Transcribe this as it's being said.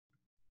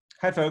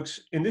Hi folks,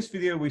 in this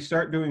video we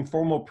start doing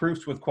formal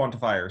proofs with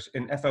quantifiers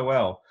in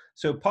FOL.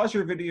 So pause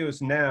your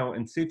videos now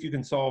and see if you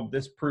can solve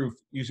this proof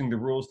using the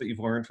rules that you've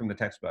learned from the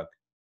textbook.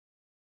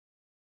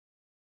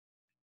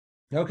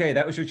 Okay,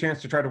 that was your chance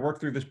to try to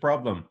work through this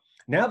problem.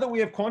 Now that we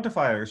have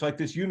quantifiers like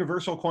this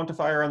universal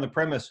quantifier on the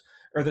premise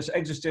or this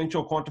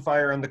existential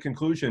quantifier on the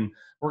conclusion,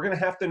 we're going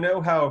to have to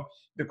know how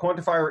the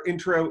quantifier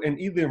intro and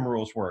elim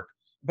rules work.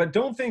 But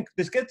don't think,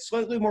 this gets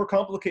slightly more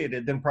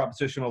complicated than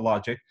propositional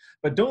logic,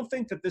 but don't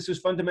think that this is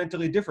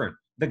fundamentally different.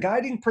 The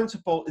guiding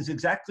principle is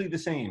exactly the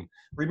same.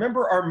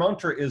 Remember, our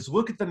mantra is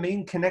look at the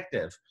main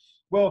connective.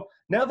 Well,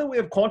 now that we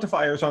have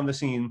quantifiers on the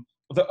scene,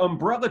 the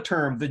umbrella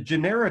term, the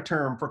genera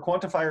term for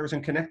quantifiers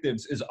and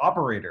connectives is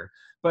operator.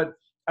 But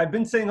I've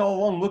been saying all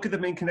along, look at the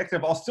main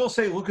connective. I'll still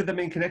say look at the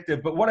main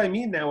connective, but what I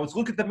mean now is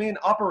look at the main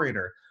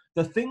operator.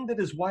 The thing that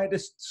is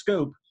widest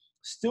scope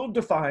still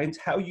defines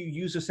how you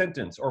use a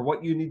sentence or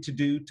what you need to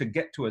do to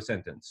get to a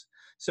sentence.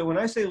 So when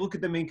I say look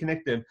at the main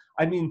connective,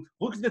 I mean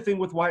look at the thing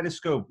with widest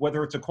scope,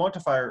 whether it's a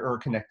quantifier or a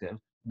connective.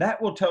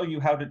 That will tell you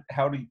how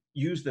to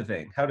use the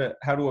thing, how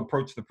to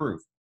approach the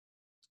proof.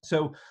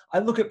 So I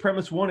look at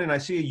premise one and I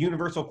see a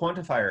universal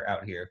quantifier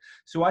out here.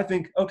 So I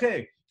think,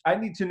 okay, I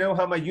need to know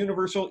how my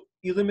universal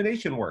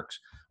elimination works.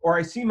 Or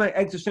I see my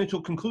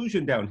existential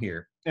conclusion down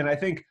here. And I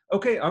think,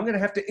 okay, I'm going to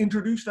have to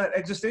introduce that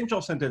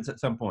existential sentence at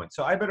some point.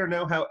 So I better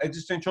know how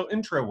existential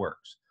intro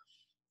works.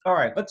 All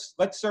right, let's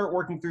start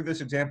working through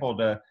this example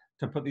to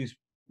put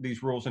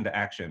these rules into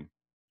action.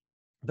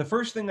 The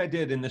first thing I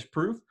did in this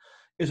proof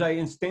is I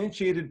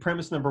instantiated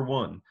premise number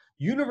one.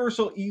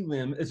 Universal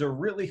elim is a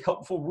really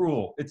helpful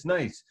rule. It's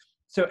nice.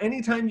 So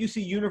anytime you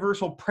see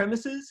universal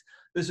premises,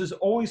 this is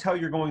always how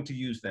you're going to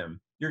use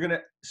them. You're going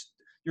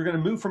to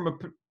move from a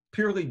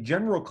purely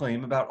general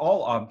claim about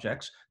all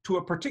objects to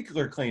a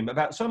particular claim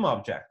about some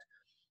object.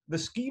 The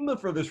schema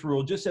for this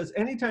rule just says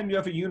anytime you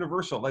have a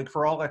universal, like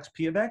for all x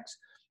p of x,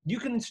 you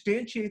can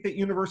instantiate that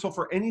universal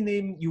for any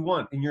name you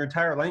want in your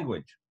entire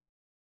language.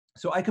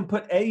 So I can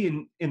put a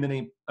in the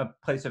name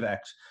place of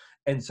x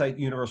and cite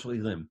universal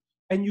elim.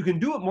 And you can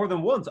do it more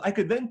than once. I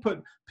could then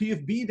put p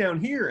of b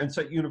down here and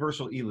cite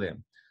universal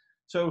elim.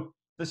 So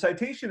the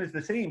citation is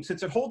the same.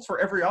 Since it holds for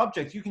every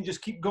object, you can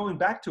just keep going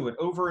back to it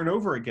over and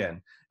over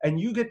again. And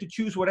you get to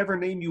choose whatever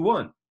name you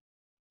want.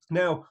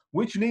 Now,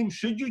 which name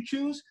should you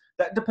choose?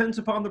 That depends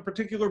upon the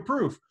particular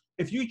proof.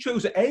 If you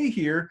chose a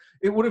here,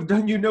 it would have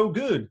done you no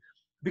good.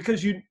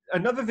 Because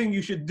another thing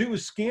you should do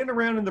is scan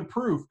around in the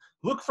proof,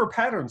 look for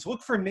patterns,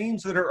 look for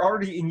names that are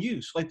already in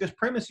use. Like this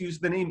premise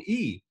used the name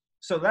E.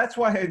 So that's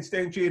why I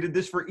instantiated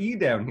this for E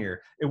down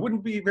here. It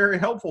wouldn't be very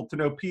helpful to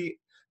know P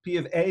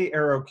of A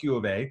arrow Q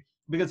of A,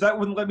 because that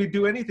wouldn't let me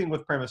do anything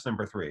with premise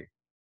number three.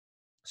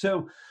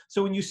 So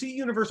when you see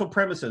universal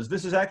premises,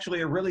 this is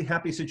actually a really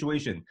happy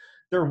situation.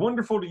 They're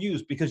wonderful to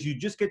use because you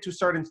just get to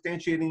start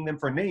instantiating them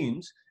for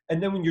names.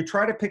 And then when you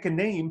try to pick a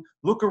name,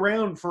 look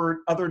around for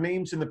other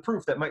names in the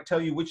proof that might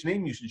tell you which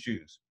name you should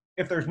choose.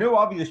 If there's no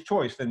obvious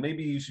choice, then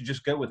maybe you should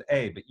just go with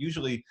A, but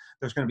usually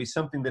there's going to be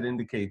something that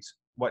indicates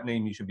what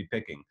name you should be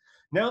picking.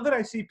 Now that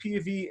I see P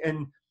of E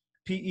and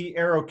PE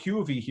arrow Q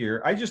of E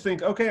here, I just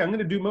think, okay, I'm going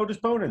to do modus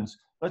ponens.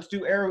 Let's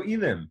do arrow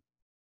elim.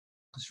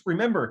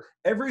 Remember,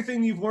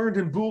 everything you've learned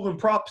in bool and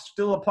prop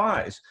still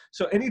applies.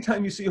 So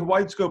anytime you see a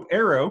wide scope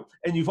arrow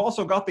and you've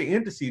also got the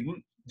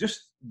antecedent,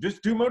 just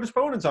do modus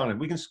ponens on it.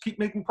 We can keep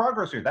making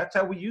progress here. That's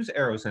how we use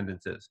arrow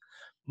sentences.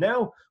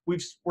 Now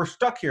we're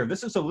stuck here.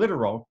 This is a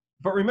literal,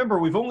 but remember,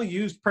 we've only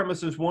used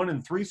premises 1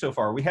 and 3 so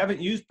far. We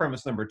haven't used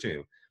premise number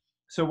 2.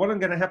 So what I'm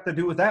going to have to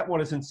do with that one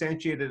is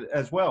instantiate it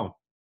as well.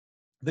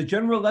 The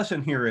general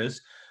lesson here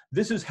is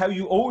this is how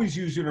you always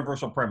use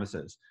universal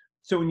premises.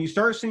 So when you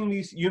start seeing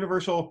these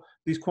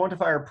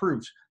quantifier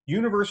proofs,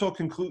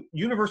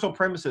 universal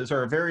premises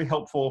are a very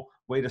helpful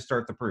way to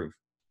start the proof.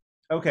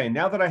 Okay,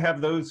 now that I have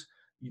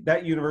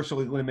that universal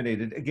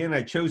eliminated, again,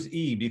 I chose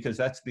E because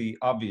that's the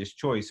obvious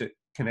choice. It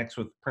connects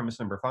with premise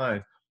number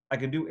 5. I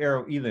can do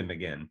arrow elim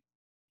again.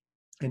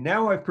 And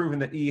now I've proven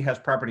that E has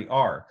property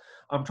R.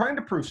 I'm trying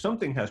to prove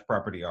something has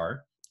property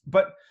R,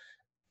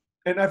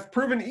 and I've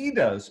proven E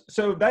does.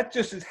 So that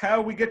just is how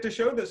we get to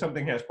show that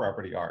something has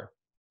property R.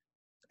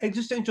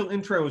 Existential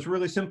intro is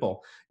really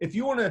simple. If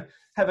you want to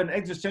have an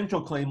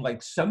existential claim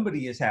like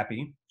somebody is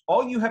happy,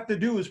 all you have to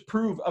do is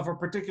prove of a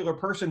particular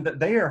person that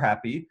they are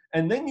happy,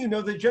 and then you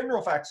know the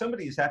general fact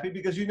somebody is happy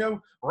because you know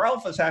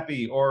Ralph is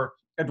happy or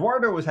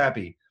Eduardo is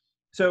happy.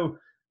 So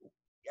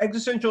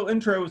existential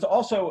intro is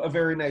also a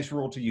very nice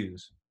rule to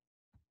use.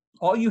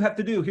 All you have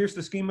to do, here's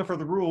the schema for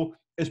the rule,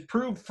 is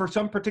prove for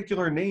some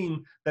particular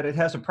name that it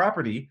has a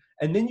property,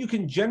 and then you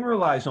can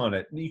generalize on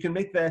it. You can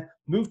make the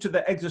move to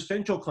the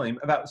existential claim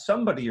about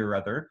somebody or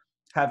other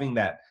having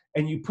that.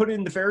 And you put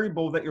in the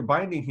variable that you're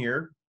binding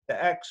here,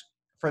 the X,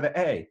 for the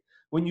A.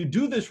 When you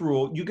do this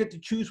rule, you get to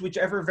choose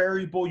whichever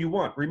variable you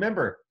want.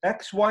 Remember,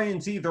 X, Y,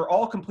 and Z, they're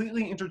all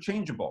completely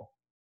interchangeable.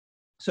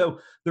 So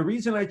the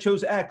reason I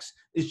chose X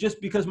is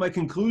just because my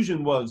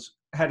conclusion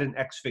had an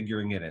X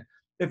figuring in it.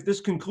 If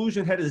this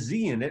conclusion had a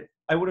Z in it,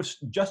 I would have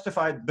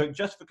the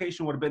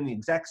justification would have been the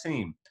exact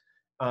same.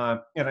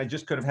 and I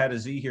just could have had a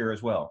Z here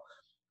as well.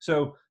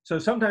 So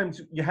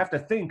sometimes you have to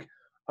think,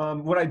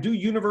 when I do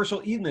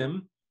universal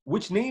elim,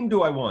 which name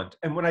do I want?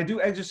 And when I do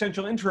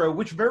existential intro,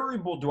 which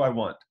variable do I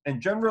want? And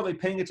generally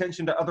paying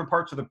attention to other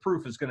parts of the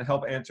proof is going to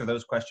help answer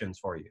those questions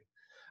for you.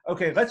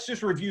 Okay, let's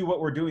just review what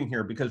we're doing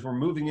here because we're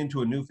moving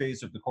into a new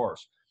phase of the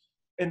course.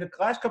 In the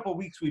last couple of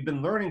weeks, we've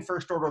been learning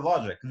first order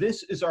logic.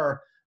 This is our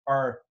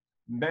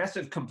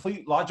massive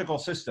complete logical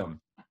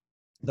system,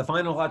 the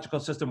final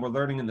logical system we're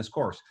learning in this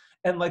course.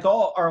 And like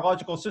all our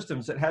logical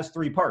systems, it has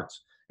three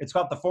parts. It's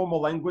got the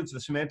formal language, the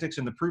semantics,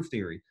 and the proof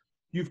theory.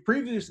 You've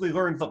previously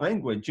learned the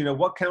language,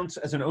 what counts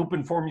as an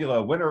open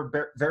formula, when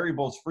are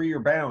variables free or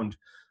bound,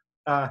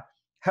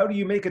 how do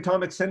you make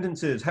atomic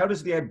sentences, how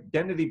does the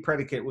identity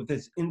predicate with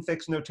this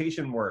infix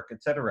notation work,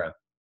 etc.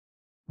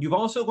 You've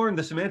also learned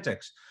the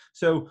semantics.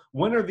 So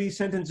when are these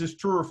sentences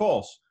true or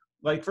false?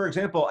 Like, for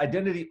example,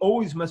 identity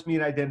always must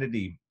mean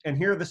identity. And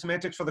here are the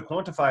semantics for the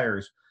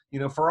quantifiers.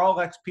 For all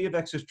x, p of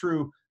x is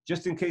true,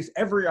 just in case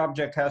every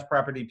object has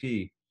property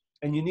p.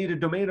 And you need a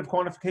domain of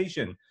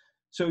quantification.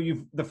 So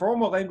the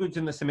formal language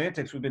and the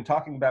semantics we've been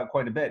talking about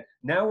quite a bit.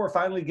 Now we're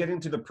finally getting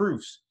to the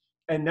proofs.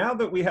 And now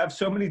that we have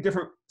so many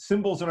different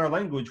symbols in our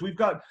language, we've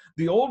got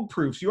the old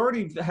proofs. You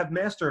already have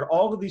mastered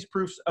all of these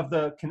proofs of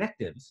the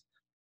connectives.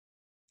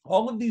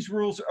 All of these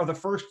rules are the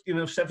first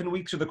 7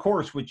 weeks of the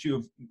course which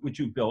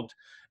you've built.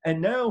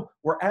 And now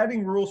we're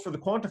adding rules for the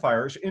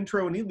quantifiers,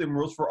 intro and elim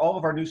rules for all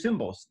of our new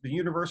symbols, the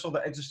universal,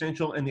 the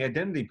existential, and the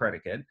identity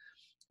predicate.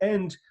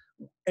 And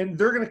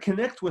they're going to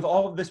connect with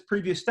all of this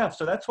previous stuff.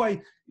 So that's why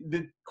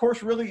the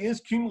course really is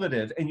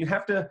cumulative, and you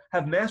have to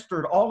have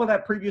mastered all of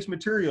that previous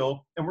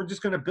material, and we're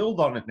just going to build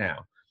on it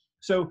now.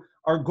 So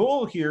our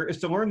goal here is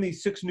to learn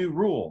these 6 new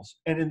rules.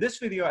 And in this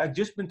video, I've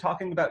just been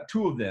talking about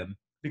 2 of them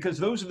because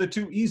those are the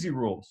 2 easy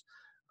rules.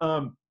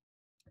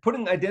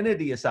 Putting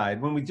identity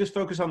aside, when we just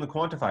focus on the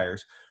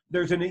quantifiers,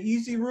 there's an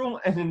easy rule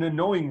and an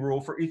annoying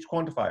rule for each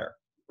quantifier.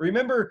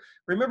 Remember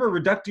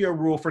reductio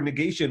rule for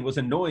negation was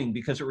annoying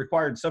because it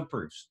required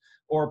subproofs,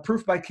 or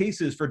proof by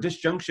cases for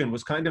disjunction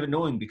was kind of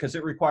annoying because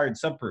it required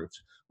subproofs.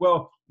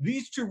 Well,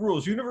 these 2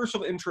 rules,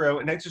 universal intro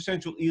and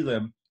existential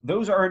elim,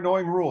 those are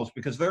annoying rules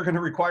because they're going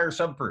to require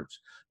subproofs.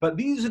 But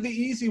these are the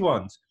easy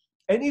ones.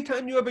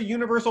 Anytime you have a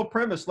universal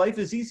premise, life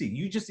is easy.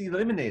 You just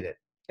eliminate it.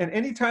 And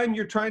anytime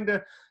you're trying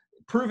to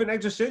prove an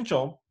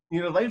existential,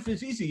 life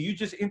is easy. You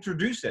just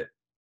introduce it.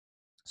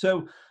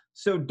 So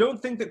don't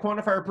think that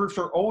quantifier proofs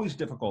are always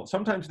difficult.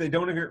 Sometimes they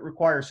don't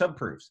require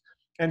subproofs.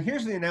 And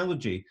here's the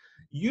analogy.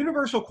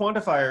 Universal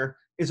quantifier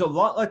is a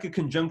lot like a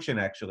conjunction,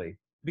 actually.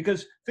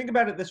 Because think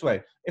about it this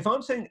way. If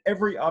I'm saying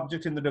every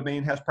object in the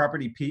domain has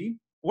property P,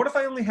 what if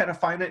I only had a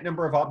finite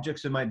number of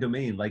objects in my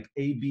domain, like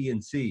A, B,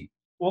 and C?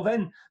 Well,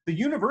 then the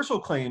universal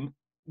claim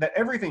that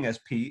everything has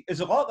P is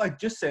a lot like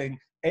just saying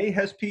A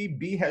has P,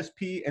 B has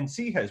P, and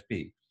C has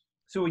P.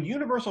 So a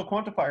universal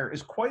quantifier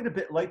is quite a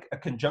bit like a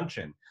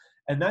conjunction.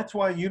 And that's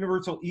why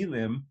universal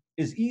elim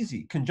is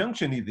easy.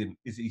 Conjunction elim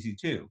is easy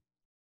too.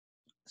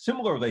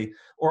 Similarly,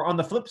 or on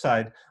the flip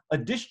side, a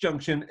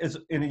disjunction is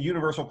in a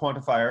universal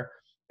quantifier.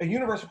 An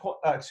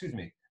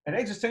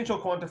existential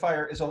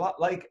quantifier is a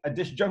lot like a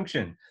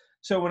disjunction.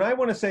 So when I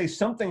want to say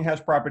something has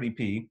property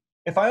P,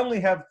 if I only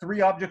have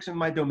 3 objects in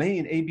my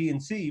domain, A, B,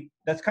 and C,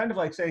 that's kind of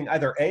like saying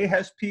either A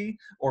has P,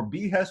 or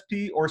B has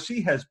P, or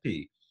C has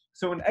P.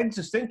 So an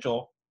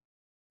existential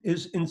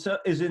is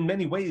in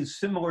many ways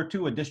similar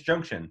to a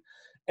disjunction.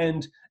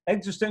 And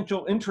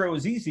existential intro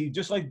is easy,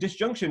 just like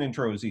disjunction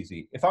intro is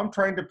easy. If I'm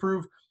trying to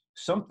prove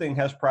something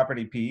has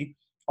property P,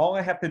 all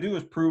I have to do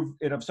is prove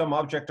it of some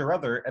object or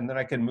other, and then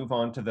I can move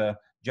on to the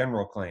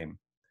general claim.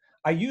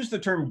 I use the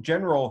term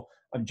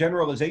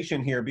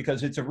generalization here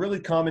because it's a really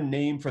common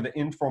name for the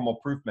informal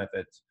proof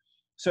methods.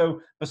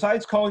 So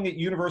besides calling it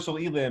universal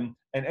elim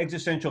and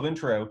existential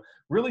intro,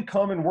 really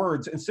common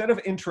words, instead of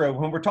intro,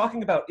 when we're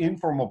talking about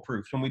informal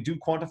proofs, when we do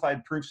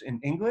quantified proofs in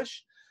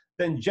English,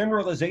 then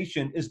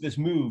generalization is this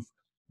move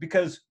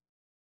because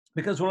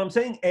when I'm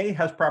saying A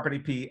has property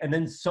P and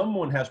then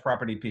someone has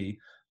property P,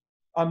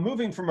 I'm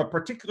moving from a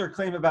particular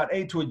claim about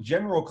A to a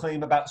general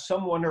claim about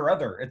someone or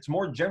other. It's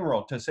more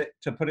general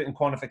to put it in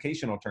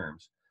quantificational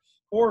terms.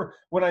 Or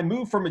when I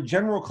move from a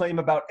general claim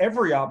about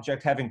every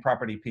object having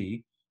property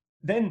P,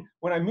 then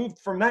when I move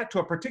from that to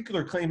a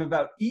particular claim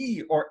about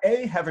E or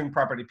A having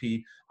property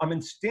P, I'm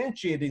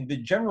instantiating the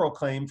general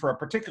claim for a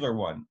particular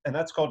one, and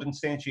that's called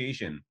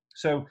instantiation.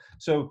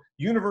 So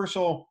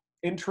universal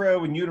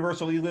intro and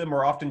universal elim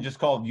are often just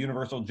called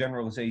universal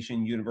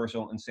generalization,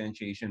 universal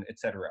instantiation,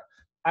 etc.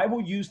 I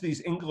will use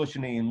these English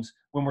names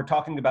when we're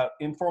talking about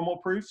informal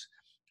proofs,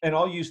 and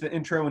I'll use the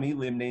intro and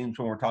elim names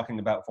when we're talking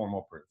about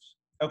formal proofs.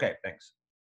 Okay, thanks.